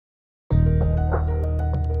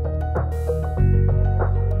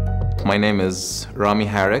My name is Ramy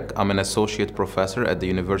Harik. I'm an associate professor at the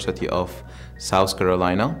University of South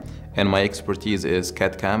Carolina, and my expertise is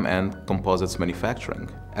CAD/CAM and composites manufacturing.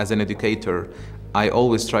 As an educator, I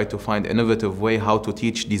always try to find innovative way how to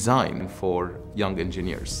teach design for young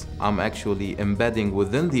engineers. I'm actually embedding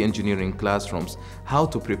within the engineering classrooms how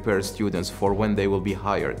to prepare students for when they will be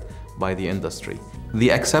hired by the industry.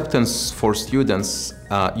 The acceptance for students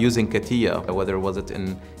using CATIA, whether was it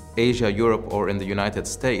in Asia, Europe, or in the United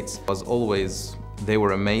States, was always, they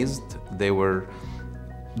were amazed,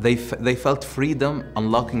 they felt freedom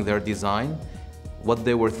unlocking their design. What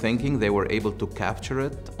they were thinking, they were able to capture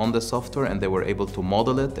it on the software, and they were able to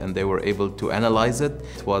model it, and they were able to analyze it.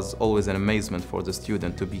 It was always an amazement for the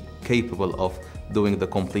student to be capable of doing the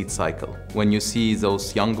complete cycle. When you see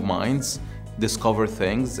those young minds discover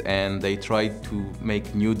things and they try to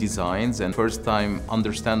make new designs and first time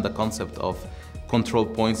understand the concept of control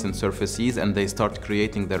points and surfaces, and they start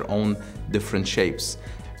creating their own different shapes.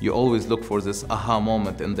 You always look for this aha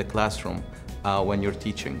moment in the classroom when you're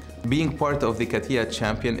teaching. Being part of the CATIA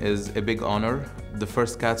champion is a big honor. The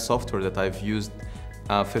first CAD software that I've used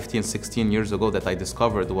 15, 16 years ago that I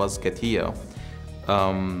discovered was CATIA.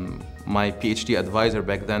 My PhD advisor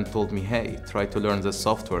back then told me, hey, try to learn this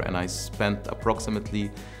software, and I spent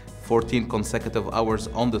approximately 14 consecutive hours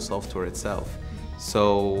on the software itself.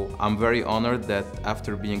 So I'm very honored that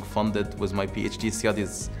after being funded with my PhD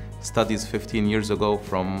studies 15 years ago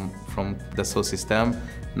from Dassault System,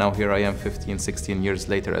 now here I am 15, 16 years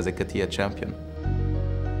later as a CATIA champion.